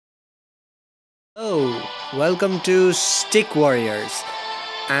Oh, welcome to Stick Warriors.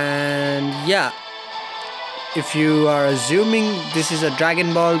 And yeah, if you are assuming this is a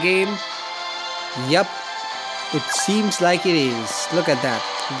Dragon Ball game, yup, it seems like it is. Look at that.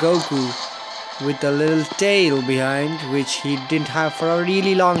 Goku with a little tail behind, which he didn't have for a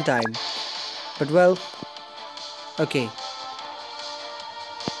really long time. But well, okay.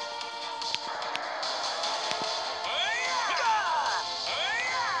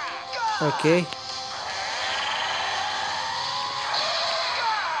 Okay.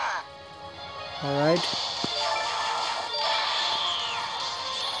 Alright.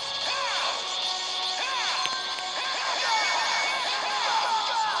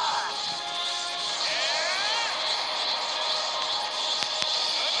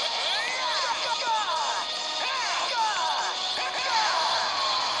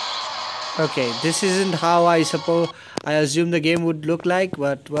 Okay, this isn't how I assume the game would look like,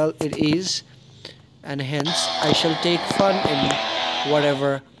 but well, it is, and hence I shall take fun in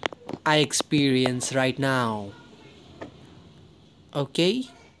whatever I experience right now. Okay,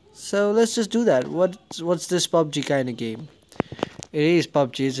 so let's just do that. What's this PUBG kind of game? It is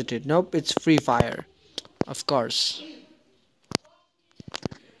PUBG, isn't it? Nope, it's Free Fire, of course.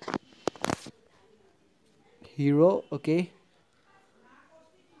 Hero, okay.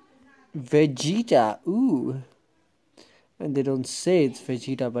 Vegeta, ooh. And they don't say it's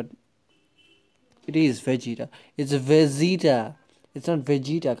Vegeta, but it is Vegeta. It's Vegeta. It's not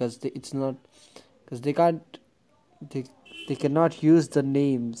Vegeta it's not because they they cannot use the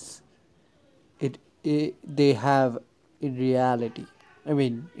names it they have in reality. I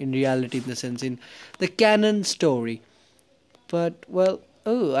mean, in reality, in the sense in the canon story. But well,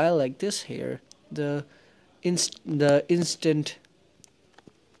 oh, I like this here. The instant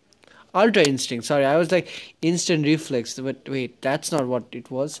ultra instinct. Sorry, I was like instant reflex, but wait, that's not what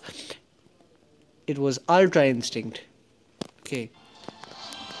it was. It was ultra instinct. Okay,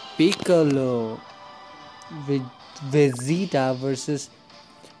 Piccolo, Ve- Vegeta versus.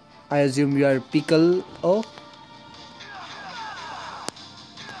 I assume you are Piccolo.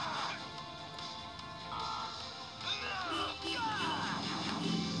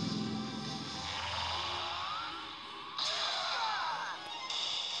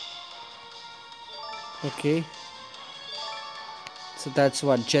 Okay, so that's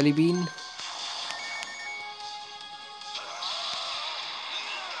what Jelly Bean.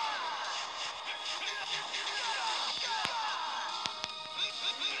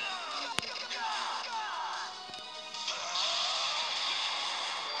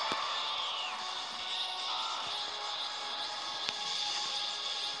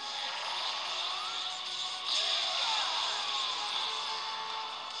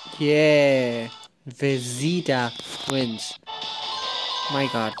 Yeah, Vegeta wins. My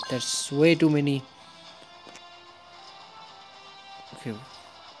God, that's way too many. Okay,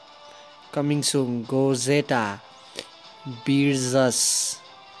 coming soon. Gozeta, Beerzus,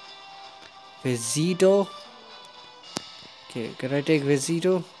 Vegito. Okay, can I take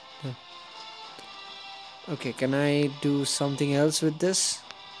Vegito? Okay, can I do something else with this?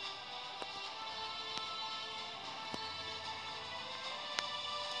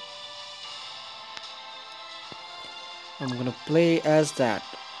 I'm gonna play as that.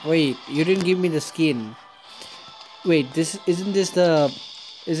 Wait, you didn't give me the skin. Wait, this isn't this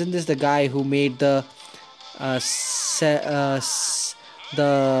the guy who made the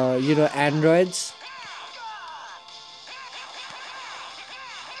the androids?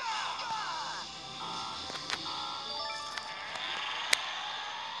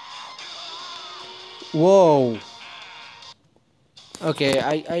 Whoa. Okay,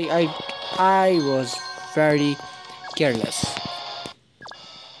 I was very careless.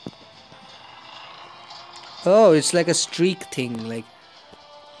 Oh, it's like a streak thing. Like,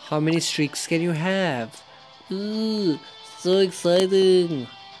 how many streaks can you have? Ooh, so exciting.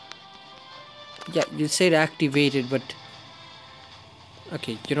 Yeah, you said activated, but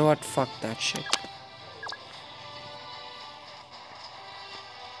okay, you know what? Fuck that shit.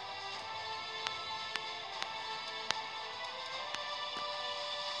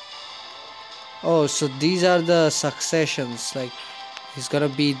 Oh, so these are the successions. Like, he's gonna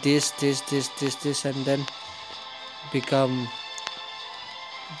be this, and then become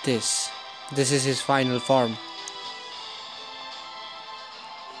this. This is his final form.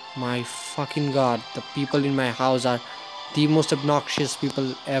 My fucking god, the people in my house are the most obnoxious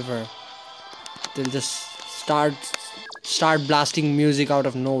people ever. They'll just start blasting music out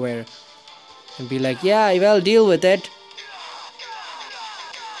of nowhere and be like, yeah, well, deal with it.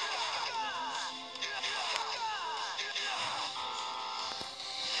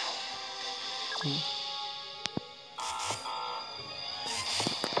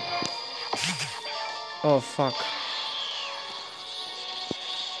 Oh fuck.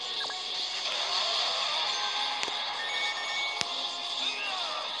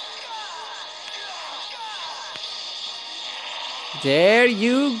 There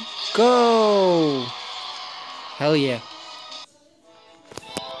you go. Hell yeah.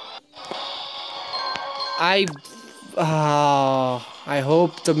 I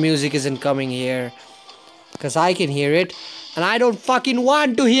hope the music isn't coming here, cause I can hear it and I don't fucking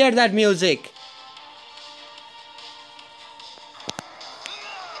want to hear that music.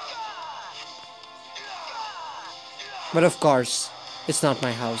 But of course, it's not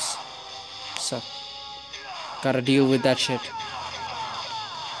my house, so gotta deal with that shit.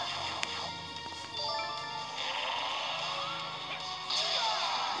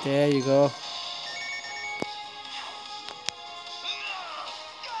 There you go.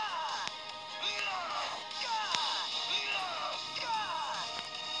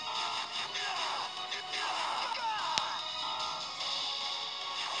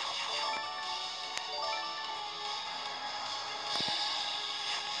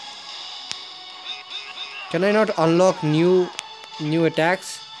 Can I not unlock new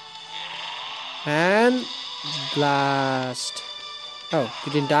attacks? And blast. Oh,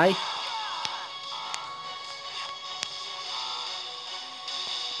 you didn't die?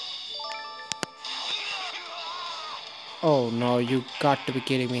 Oh no, you got to be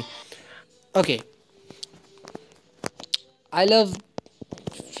kidding me. Okay. I love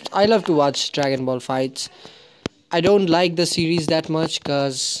to watch Dragon Ball fights. I don't like the series that much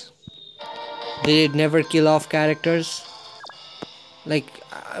cuz they never kill off characters. Like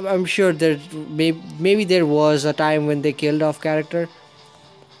I'm sure there maybe there was a time when they killed off character.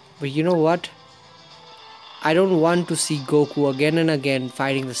 But you know what? I don't want to see Goku again and again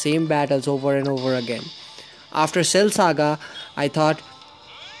fighting the same battles over and over again. After Cell Saga, I thought,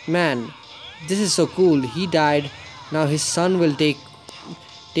 man, this is so cool. He died. Now his son will take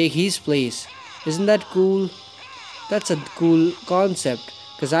his place. Isn't that cool? That's a cool concept.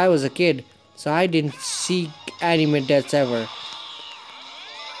 Because I was a kid, so I didn't see anime deaths ever.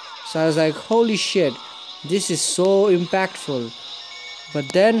 So I was like, holy shit, this is so impactful. But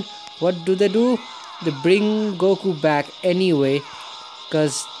then, what do? They bring Goku back anyway,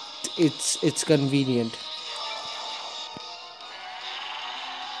 because it's convenient.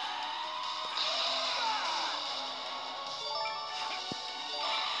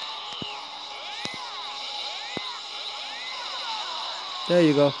 There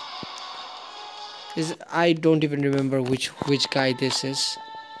you go. I don't even remember which guy this is.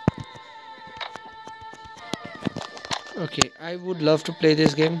 Okay, I would love to play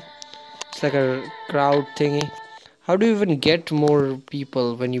this game. It's like a crowd thingy. How do you even get more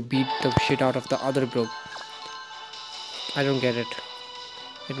people when you beat the shit out of the other group? I don't get it.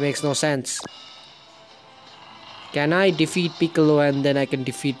 It makes no sense. Can I defeat Piccolo and then I can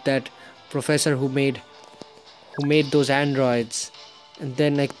defeat that professor who made those androids? And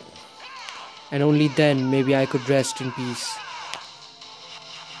then and only then maybe I could rest in peace.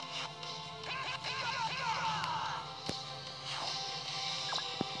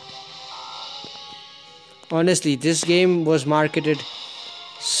 Honestly, this game was marketed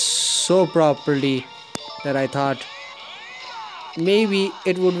so properly that I thought maybe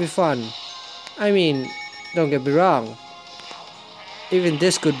it would be fun. I mean, don't get me wrong. Even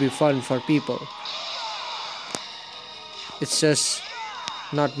this could be fun for people. It's just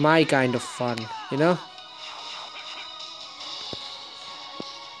not my kind of fun, you know?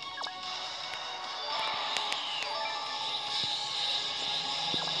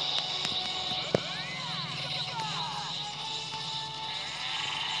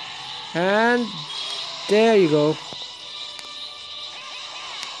 And there you go.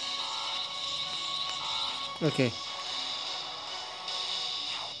 Okay.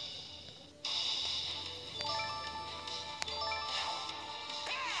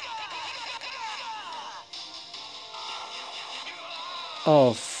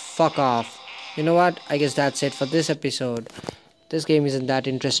 Oh, fuck off. You know what? I guess that's it for this episode. This game isn't that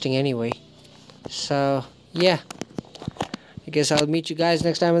interesting anyway. So, yeah. I guess I'll meet you guys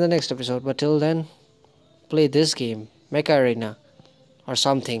next time in the next episode. But till then, play this game. Mecha Arena. Or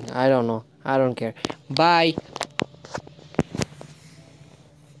something. I don't know. I don't care. Bye.